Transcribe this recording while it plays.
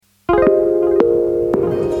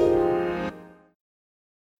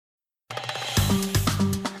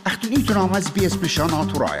برنامج SBS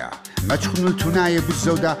بشان ترايا ما تكونوا التناية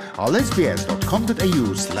بالزودة على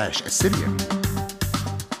sbs.com.au/Assyrian.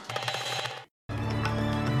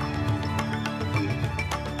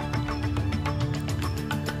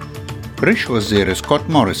 بريش وزير سكوت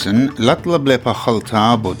موريسون لطلب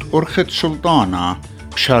لبخلطة بود أرخت سلطانة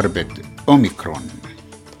بشربة أوميكرون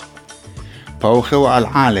بوخو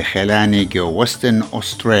العالي خلاني جو وستن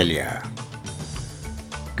أستراليا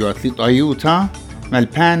جو أثليت أيوتا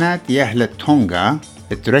ملبانات يهل تونغا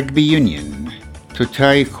الرجبي يونيون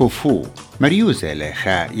توتاي كوفو مريوزة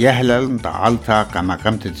لخا يهل ضعلتا كما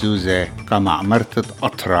قمت تزوزة كما عمرتت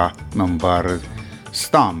أطرة من بارد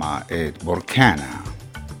ستاما بوركانا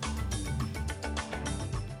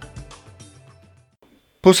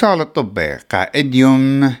بوصال الطبي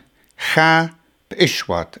قائديوم خا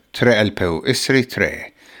بإشوات تري البو إسري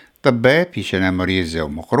تري طبي بيشنا مريزة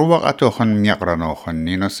ومقروة أتوخن من يقرنوخن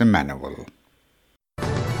نينو سمانوال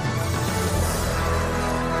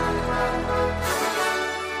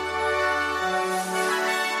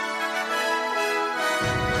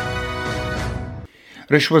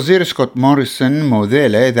رش وزير سكوت موريسون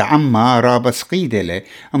موذيلة ذا عما رابس قيدلة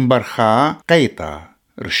انبرخا قيطة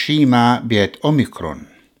رشيمة بيت أوميكرون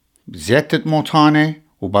زيادة موتانة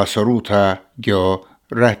وباصروتها جو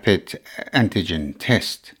رابيد أنتيجين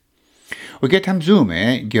تيست وجت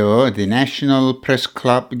همزومة جو The National Press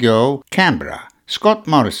Club جو كامبرا سكوت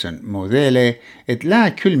موريسون موذيلة اتلا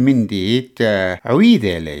كل من ديت عويدة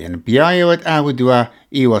يعني بيايا وتعودوا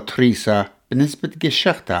إيوة تريسا بالنسبة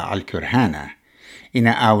للشخطة على الكرهانة إن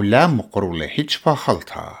أولا مقرولة هيج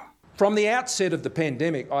فاخلتها. From the outset of the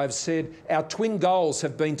pandemic, I've said our twin goals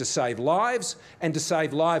have been to save lives and to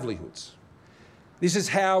save livelihoods. This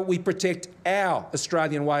is how we protect our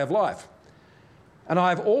Australian way of life. And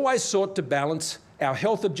I've always sought to balance our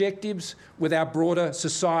health objectives with our broader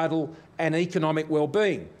societal and economic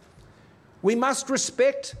well-being. We must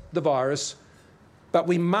respect the virus, but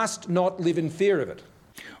we must not live in fear of it.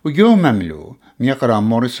 وجو مملو ميقرا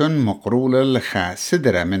موريسون مقرولة لخا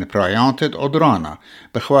سدرة من برايانتة أدرانا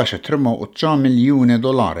بخواشة ترمو 8 مليون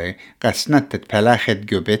دولار قسنتت بلاخت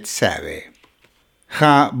جوبت ساوي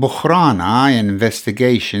خا بخرانا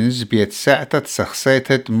انفستيجيشنز بيت ساعتت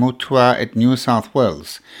سخصيتت موتوا نيو ساوث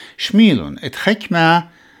ويلز شميلون اتخكما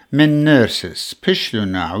من نيرسس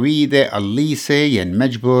بشلون عويدة الليسة ين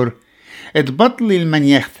مجبور اتبطلي المن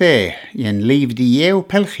يخثيه ين ليف ديه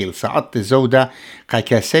وبلخيل سعطت زودة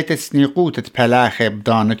قاكاسيت سنيقوتت بلاخة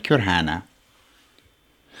بدانت كرهانة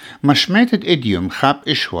مشميتت اديوم خاب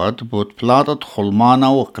اشوات بوت بلاطت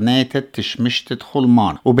خلمانة وقنيتت تشمشتت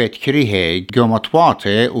خلمان وبيت كريهي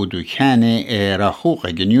جومتواتي ودوكاني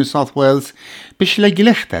راخوقة نيو ساوث ويلز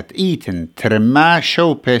بشلقلختت ايتن ترما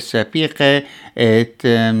شوبة سابيقة ات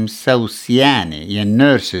سوسياني ين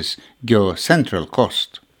نيرسس جو سنترال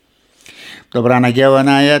كوست دبرانا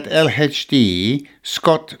جوانايات LHD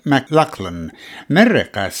سكوت ماكلاكلن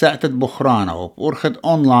مرقة ساعتت بخرانة وبأرخد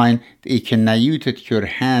أونلاين تيكنا يوتت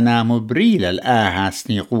كرهانا مبريلة الآها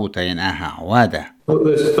سنيقوتا ينآها عوادة. Well,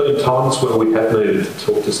 there's been times where we have needed to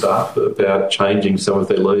talk to staff about changing some of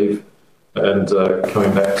their leave and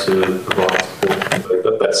coming back to provide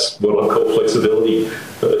support. That's what I call flexibility.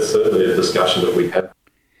 But it's certainly a discussion that we have.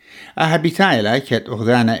 بتايلا كت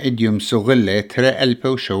أخذانا إديوم سغلة ترى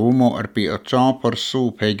ألبو شومو أربي أطان برسو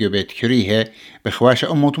بيجو بيت كريهة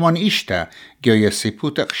بخواشة أموتمان إشتا جو يسيبو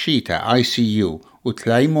تقشيتا ICU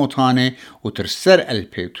وتلاي موتانة وترسر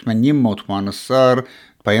ألبي وتمنيم موتمان الصار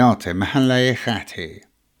بياته محلة يخاته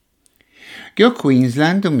جو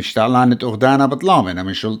كوينزلاند ومشتعلانة أخذانا بطلامنا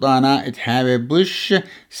من شلطانا اتحابي بوش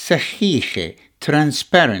سخيخة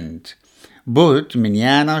transparent بود من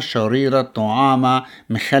يانا شريرة طعامة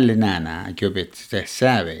مخلنانا جبت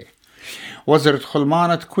تحسابي وزارة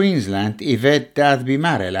خلمانة كوينزلاند إيفيت داث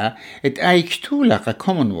بمارلا اتأيكتو لقا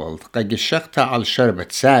كومنولث قاق الشقطة على شربة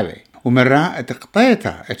سابي ومرة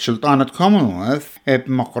اتقطيتا اتشلطانة كومنولث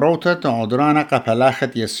بمقروطة عدرانا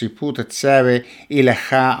قبلاخت يسيبوتة سابي إلى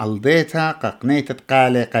خا الديتا قاقنيتة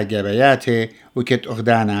قالي قاقبياتي وكت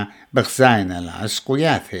أخدانا بغزاين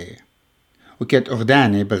العسقياتي وكت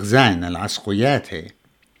أخداني بغزاين العسقياتي.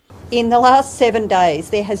 In the last 7 days,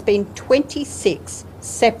 there has been 26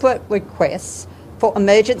 separate requests for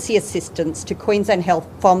emergency assistance to Queensland Health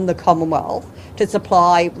from the Commonwealth to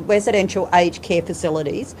supply residential aged care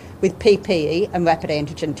facilities with PPE and rapid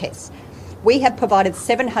antigen tests. We have provided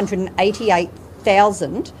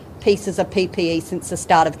 788,000 pieces of PPE since the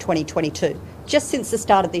start of 2022, just since the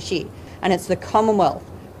start of this year. And it's the Commonwealth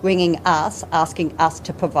ringing us, asking us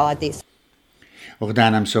to provide this.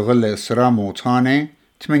 وغدانا مسوغلة إسرا موطانة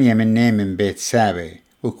 8 من بيت سابي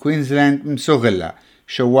وكوينزلاند مسوغلة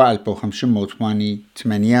شوال بو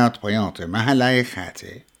 588 بياطة مهلا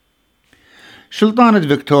خاتي سلطانة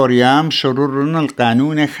فيكتوريا مشررن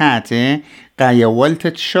القانون خاتي قايا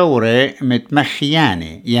ولتت شورة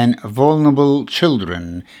متمخياني ين vulnerable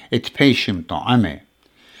children اتبيشم طعمه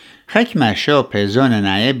خاك ما شو بيزونا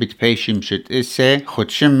نايا بتبيشم شت إسا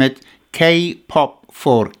خد شمت K-pop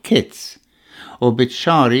for kids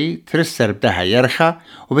وبتشاري ترسر بدها يرخى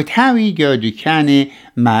وبتحاوي جو دكاني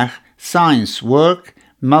ماخ ساينس وورك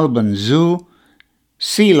ملبن زو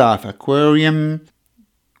سي لايف اكواريوم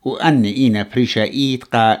وأني إينا بريشا إيد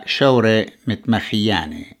قا شورة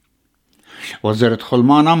متمخياني وزارة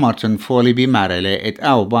خلمانا مارتن فولي بمارلة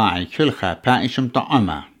اتقاو باعي كلخا بايشم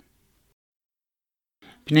طعمه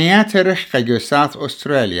بنيات رحقة جو ساوث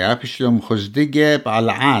أستراليا بشلوم خزدقة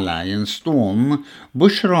بالعالة ينسطوم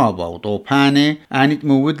بشرابة وطوبانة آنت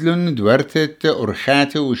مودلن دورتت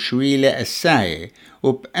أرخاتة وشويلة الساية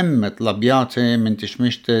وبأمة لبياتة من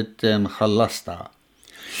تشمشتة مخلصتا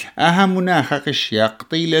أهم مناخق الشياق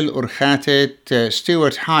طيل الأرخاتة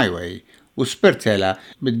ستيوارت هايوي وسبرتلا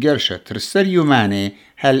بتقرشة ترسر يوماني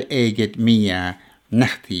هل ايجد 100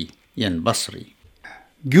 نختي ينبصري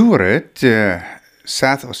جورت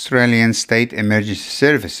South Australian State Emergency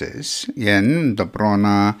Services ين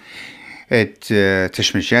دبرونا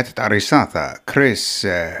تشمشيات عريساتا كريس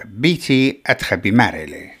بيتي أتخبي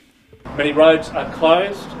ماريلي. Many roads are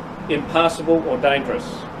closed, impassable or dangerous.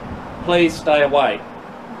 Please stay away.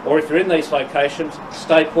 Or if you're in these locations,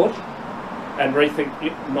 stay put and rethink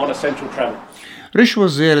non-essential travel. رش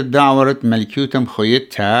وزير دعورة ملكيوتم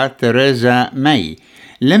خويتها تيريزا ماي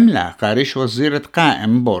لملا قارش وزيرة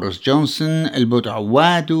قائم بوريس جونسون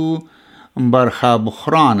البوتعوادو مبرخا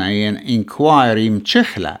بخرانا ين انكوايري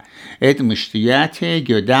متشخلة ات مشتياتي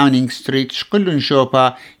جو داونينغ ستريت شقلن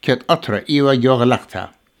شوبا كت أطرا إيوة جو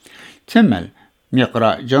غلقتها تمل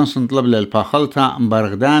ميقرأ جونسون طلب للباخلتا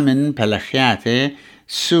مبرغدا من بلخياتي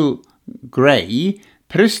سو غراي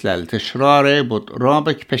برسلل تشراري بوت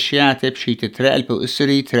رابك بشياتي بشيت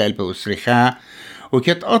ترقل بأسريخا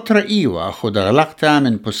وكت أطرا إيوة خود غلقتا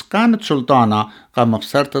من بسقانة سلطانة قام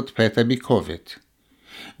بسرطة بيتا بكوفيد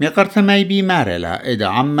ميقرتا ماي بي مارلا إذا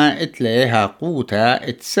عما اتلاها قوتا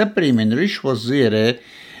اتسبري من ريش وزيرة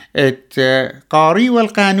ات قاري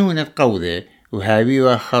والقانون القوذي وهاوي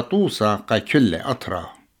وخطوصة كل أطرا.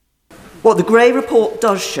 What the Gray report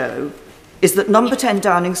does show is that number 10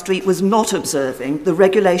 Downing Street was not observing the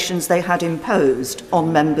regulations they had imposed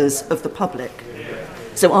on members of the public.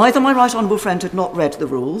 So either my right honourable friend had not read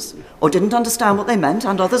the rules, or didn't understand what they meant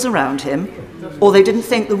and others around him, or they didn't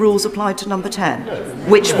think the rules applied to number 10.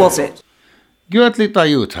 Which was it? قلت لي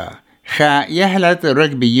طيوتها خا يهلت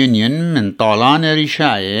رجبي يونيون من طالان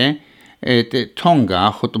ريشاية تونغا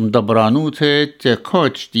خطم دبرانوتة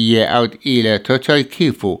كوتش دي اوت إلى توتاي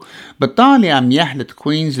كيفو بالطالي عم يحلت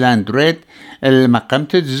كوينزلاند ريد المقامة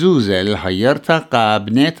زوزة اللي هيرتا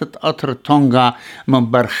قابنيت قطر تونغا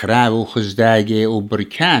من برخراو وخزداجي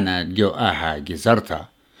وبركانة جو اها جزرتا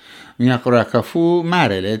يقرأ كفو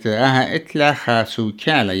مارلت اها اتلا خاسو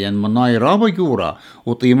كالا ين مناي رابا جورا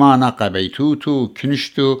وطيمانا قبيتوتو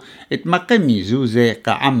كنشتو اتمقمي زوزة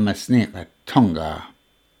قعم سنيقة تونغا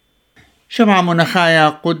شبع منخايا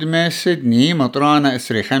قدمة سيدني مطرانة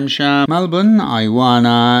إسري 5 ملبون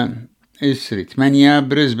أيوانا إسري 8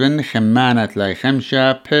 بريسبن خمانة لاي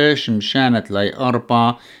 5 بيش مشانة لاي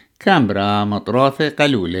 4 كامبرا مطراثة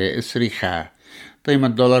قلولة إسري 5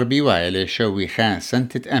 قيمة $1 بيوايلة شوي 5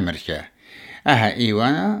 سنتة أمريكا أها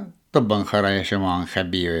إيوانا طبا خرايا شمعان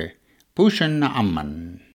خبيوة بوشن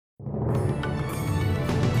عمان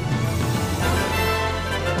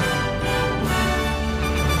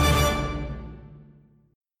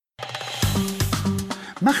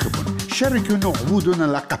مخبن شاركوا نعبودنا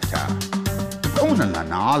لقبتها تابعونا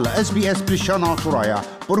لنا على SBS بريشانا ترايا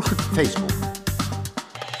برخة فيسبوك